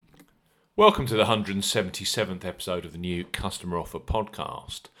Welcome to the 177th episode of the new Customer Offer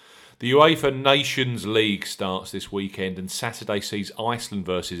podcast. The UEFA Nations League starts this weekend and Saturday sees Iceland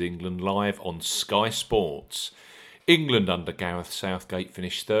versus England live on Sky Sports. England under Gareth Southgate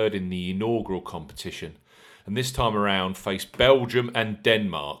finished third in the inaugural competition and this time around face Belgium and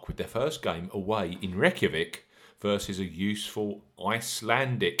Denmark with their first game away in Reykjavik versus a useful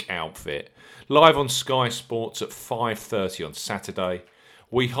Icelandic outfit. Live on Sky Sports at 5:30 on Saturday.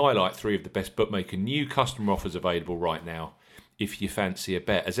 We highlight three of the best bookmaker new customer offers available right now if you fancy a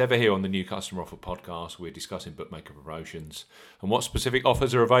bet. As ever here on the new Customer Offer podcast, we're discussing bookmaker promotions and what specific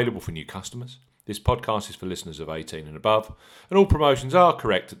offers are available for new customers. This podcast is for listeners of 18 and above, and all promotions are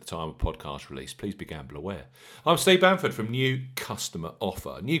correct at the time of podcast release. Please be gamble aware. I'm Steve Bamford from New Customer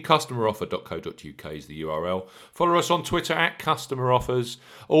Offer. newcustomeroffer.co.uk is the URL. Follow us on Twitter at Customer Offers.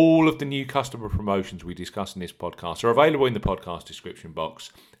 All of the new customer promotions we discuss in this podcast are available in the podcast description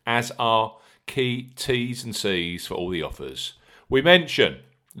box, as are key T's and C's for all the offers we mention.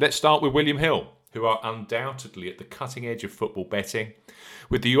 Let's start with William Hill, who are undoubtedly at the cutting edge of football betting.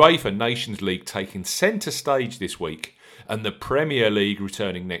 With the UEFA Nations League taking centre stage this week and the Premier League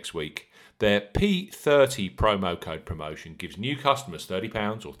returning next week, their P30 promo code promotion gives new customers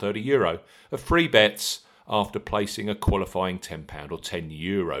 £30 or €30 of free bets after placing a qualifying £10 or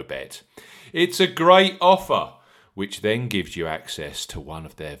 €10 bet. It's a great offer, which then gives you access to one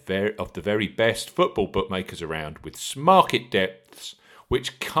of the very best football bookmakers around with market depths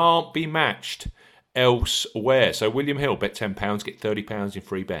which can't be matched elsewhere. So William Hill, bet £10, get £30 in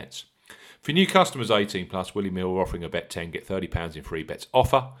free bets. For new customers 18 plus, William Hill are offering a bet 10, get £30 in free bets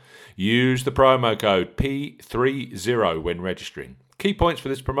offer. Use the promo code P30 when registering. Key points for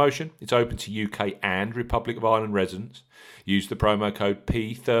this promotion: it's open to UK and Republic of Ireland residents. Use the promo code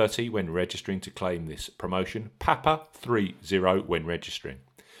P30 when registering to claim this promotion. PAPA30 when registering.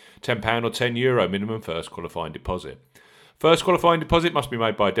 £10 or €10 minimum first qualifying deposit. First qualifying deposit must be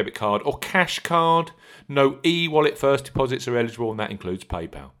made by a debit card or cash card. No e-wallet first deposits are eligible, and that includes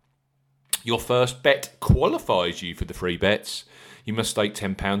PayPal. Your first bet qualifies you for the free bets. You must stake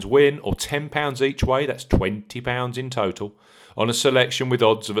 £10 win or £10 each way, that's £20 in total, on a selection with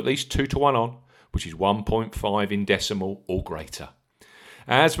odds of at least 2-1 on, which is 1.5 in decimal or greater.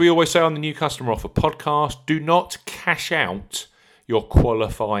 As we always say on the New Customer Offer podcast, do not cash out your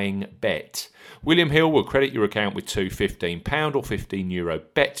qualifying bet. William Hill will credit your account with two £15 or €15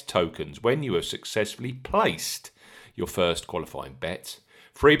 bet tokens when you have successfully placed your first qualifying bet.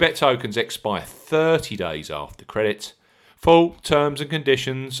 Free bet tokens expire 30 days after credit. Full terms and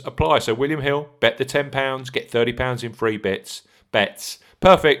conditions apply. So William Hill, bet the £10, get £30 in free bets.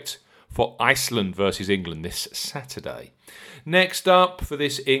 Perfect for Iceland versus England this Saturday. Next up for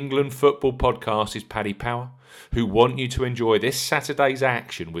this England football podcast is Paddy Power, who want you to enjoy this Saturday's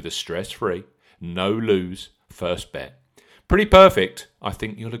action with a stress-free, no-lose first bet. Pretty perfect, I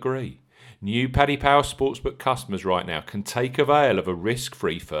think you'll agree. New Paddy Power Sportsbook customers right now can take avail of a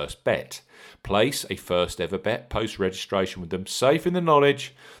risk-free first bet. Place a first ever bet post-registration with them, safe in the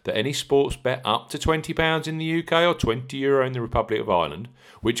knowledge that any sports bet up to £20 in the UK or €20 in the Republic of Ireland,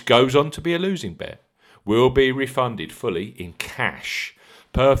 which goes on to be a losing bet, will be refunded fully in cash.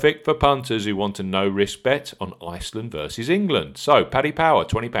 Perfect for punters who want a no-risk bet on Iceland versus England. So, Paddy Power,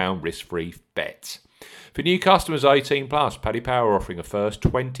 £20 risk-free bet. For new customers 18 plus, Paddy Power offering a first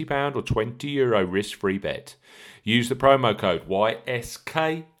 £20 or €20 risk-free bet. Use the promo code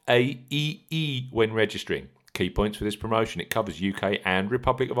YSKAEE when registering. Key points for this promotion: it covers UK and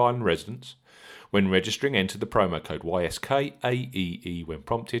Republic of Ireland residents. When registering, enter the promo code YSKAEE when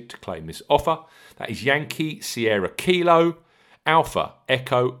prompted to claim this offer. That is Yankee Sierra Kilo Alpha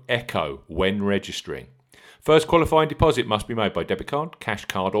Echo Echo when registering. First qualifying deposit must be made by debit card, cash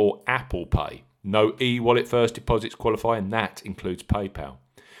card or Apple Pay. No e-wallet first deposits qualify, and that includes PayPal.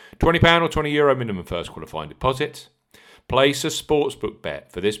 £20 or €20 minimum first qualifying deposit. Place a sportsbook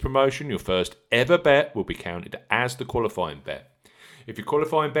bet. For this promotion, your first ever bet will be counted as the qualifying bet. If your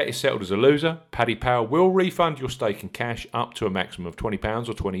qualifying bet is settled as a loser, Paddy Power will refund your stake in cash up to a maximum of £20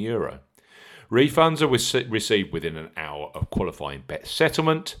 or €20. Refunds are received within an hour of qualifying bet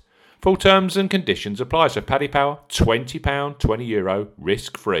settlement. Full terms and conditions apply. So Paddy Power, £20, €20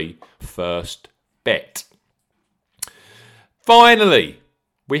 risk-free first bet. Finally,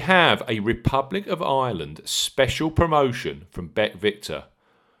 we have a Republic of Ireland special promotion from BetVictor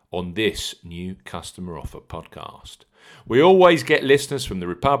on this new Customer Offer podcast. We always get listeners from the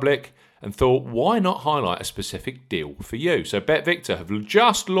Republic and thought, why not highlight a specific deal for you? So BetVictor have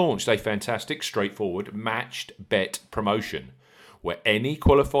just launched a fantastic, straightforward, matched bet promotion where any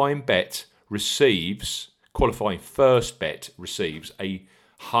qualifying first bet receives a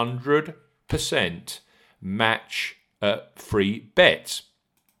 100% match free bets.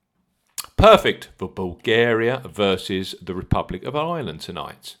 Perfect for Bulgaria versus the Republic of Ireland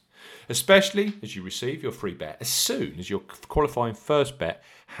tonight, especially as you receive your free bet as soon as your qualifying first bet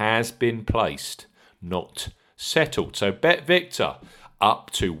has been placed, not settled. So Bet Victor,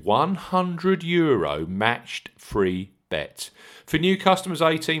 up to €100 matched free bet. For new customers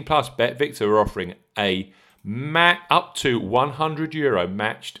 18 plus, Bet Victor are offering a up to €100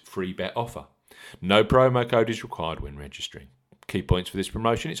 matched free bet offer. No promo code is required when registering. Key points for this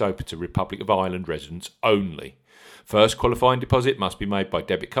promotion: it's open to Republic of Ireland residents only. First qualifying deposit must be made by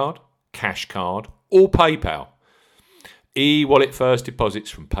debit card, cash card or PayPal. E-wallet first deposits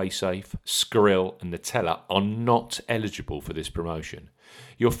from PaySafe, Skrill and Neteller are not eligible for this promotion.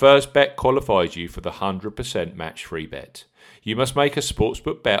 Your first bet qualifies you for the 100% match free bet. You must make a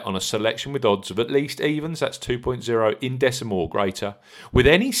sportsbook bet on a selection with odds of at least evens, that's 2.0 in decimal or greater, with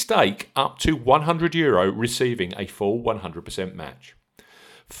any stake up to €100 receiving a full 100% match.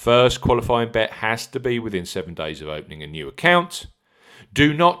 First qualifying bet has to be within 7 days of opening a new account.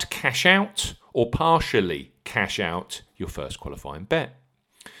 Do not cash out or partially cash out your first qualifying bet.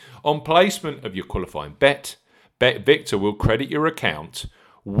 On placement of your qualifying bet, Bet Victor will credit your account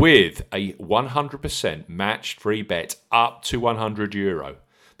with a 100% matched free bet up to €100.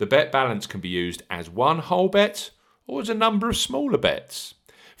 The bet balance can be used as one whole bet or as a number of smaller bets.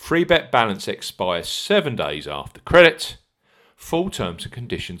 Free bet balance expires 7 days after credit. Full terms and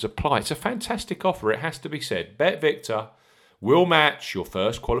conditions apply. It's a fantastic offer, it has to be said. Bet Victor will match your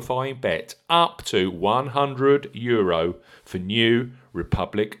first qualifying bet up to €100 for new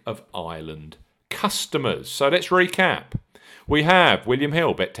Republic of Ireland customers. So let's recap. We have William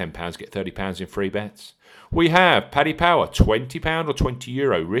Hill, bet £10, get £30 in free bets. We have Paddy Power, £20 or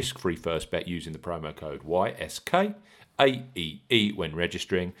 €20 risk-free first bet using the promo code YSKAEE when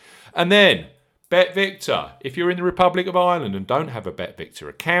registering. And then Bet Victor, if you're in the Republic of Ireland and don't have a Bet Victor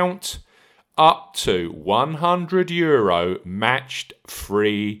account, up to €100 matched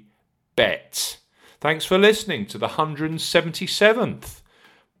free bet. Thanks for listening to the 177th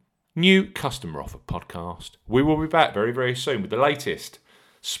New Customer Offer podcast. We will be back very, very soon with the latest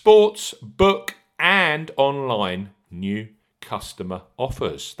sports, book and online new customer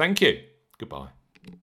offers. Thank you. Goodbye.